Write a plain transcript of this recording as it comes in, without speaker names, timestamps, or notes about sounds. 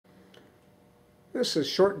This is a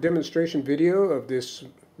short demonstration video of this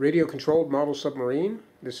radio-controlled model submarine.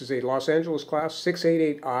 This is a Los Angeles class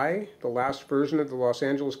 688I, the last version of the Los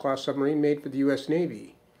Angeles class submarine made for the U.S.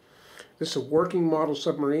 Navy. This is a working model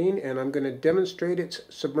submarine, and I'm going to demonstrate its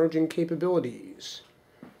submerging capabilities.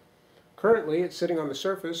 Currently, it's sitting on the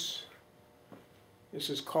surface. This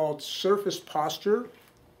is called surface posture.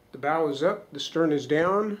 The bow is up, the stern is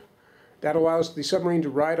down. That allows the submarine to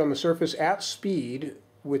ride on the surface at speed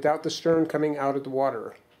without the stern coming out of the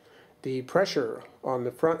water. The pressure on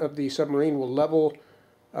the front of the submarine will level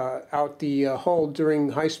out the hull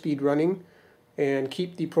during high-speed running and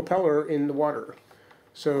keep the propeller in the water.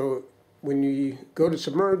 So when you go to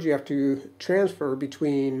submerge, you have to transfer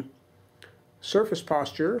between surface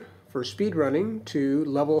posture for speed running to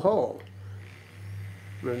level hull.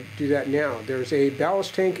 I'm going to do that now. There's a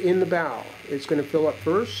ballast tank in the bow. It's going to fill up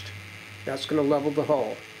first. That's going to level the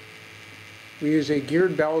hull. We use a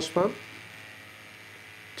geared ballast pump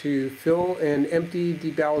to fill and empty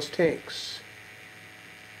the ballast tanks.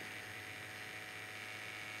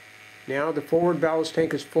 Now the forward ballast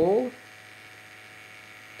tank is full.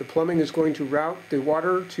 The plumbing is going to route the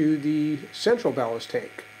water to the central ballast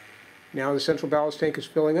tank. Now the central ballast tank is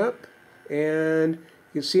filling up, and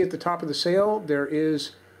you can see at the top of the sail there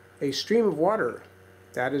is a stream of water.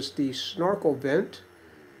 That is the Snorkel Vent.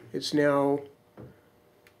 It's now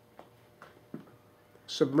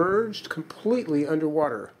submerged completely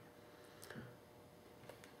underwater.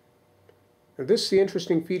 Now this is the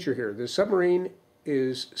interesting feature here. The submarine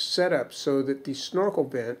is set up so that the snorkel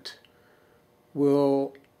vent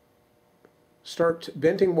will start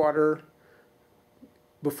venting water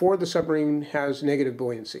before the submarine has negative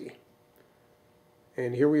buoyancy.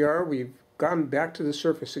 And here we are, we've gone back to the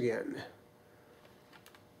surface again.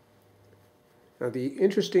 Now the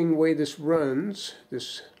interesting way this runs,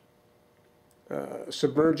 this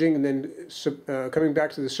submerging and then coming back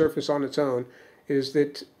to the surface on its own, is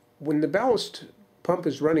that when the ballast pump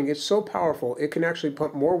is running, it's so powerful it can actually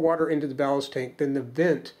pump more water into the ballast tank than the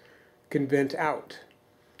vent can vent out.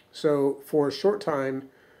 So for a short time,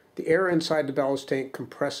 the air inside the ballast tank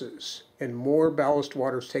compresses and more ballast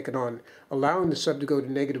water is taken on, allowing the sub to go to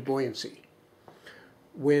negative buoyancy.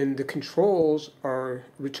 When the controls are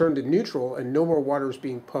returned to neutral and no more water is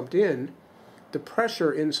being pumped in, the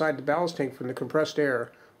pressure inside the ballast tank from the compressed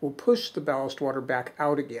air will push the ballast water back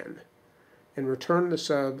out again and return the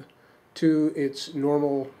sub to its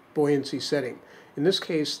normal buoyancy setting. In this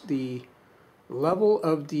case, the level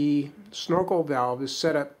of the snorkel valve is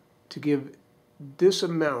set up to give this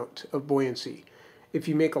amount of buoyancy. If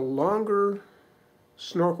you make a longer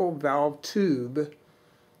snorkel valve tube,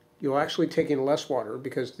 you'll actually take in less water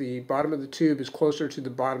because the bottom of the tube is closer to the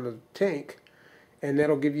bottom of the tank, and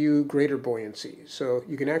that'll give you greater buoyancy. So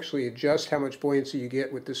you can actually adjust how much buoyancy you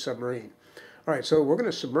get with this submarine. Alright, so we're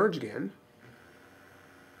going to submerge again.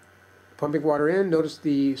 Pumping water in. Notice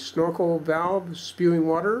the snorkel valve spewing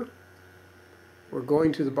water. We're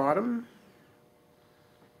going to the bottom.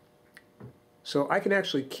 So I can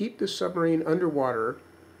actually keep this submarine underwater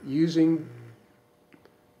using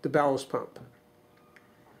the ballast pump.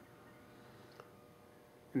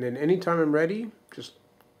 And then anytime I'm ready, just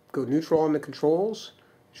go neutral on the controls.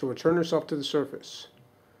 She'll return herself to the surface.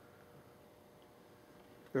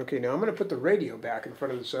 Okay, now I'm going to put the radio back in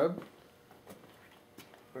front of the sub.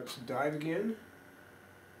 Let's dive again.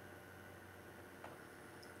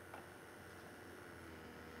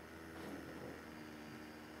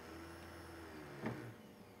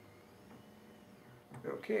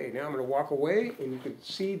 Okay, now I'm going to walk away, and you can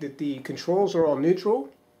see that the controls are all neutral,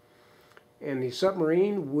 and the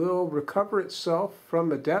submarine will recover itself from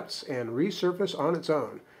the depths and resurface on its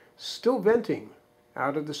own. Still venting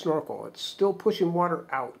out of the snorkel. It's still pushing water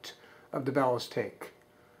out of the ballast tank.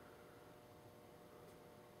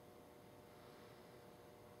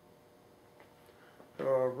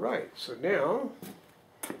 Alright, so now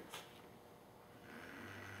I'm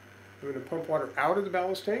going to pump water out of the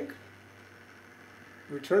ballast tank,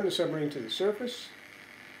 return the submarine to the surface.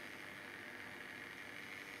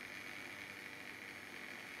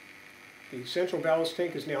 The central ballast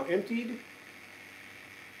tank is now emptied.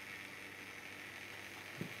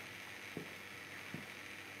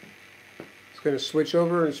 It's going to switch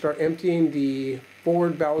over and start emptying the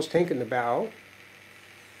forward ballast tank in the bow.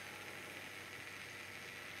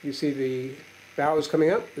 You see the bow is coming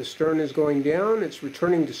up, the stern is going down, it's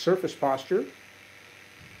returning to surface posture.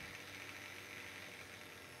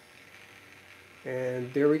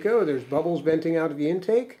 And there we go, there's bubbles venting out of the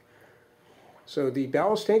intake. So the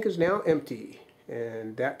ballast tank is now empty.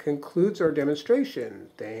 And that concludes our demonstration.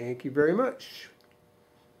 Thank you very much.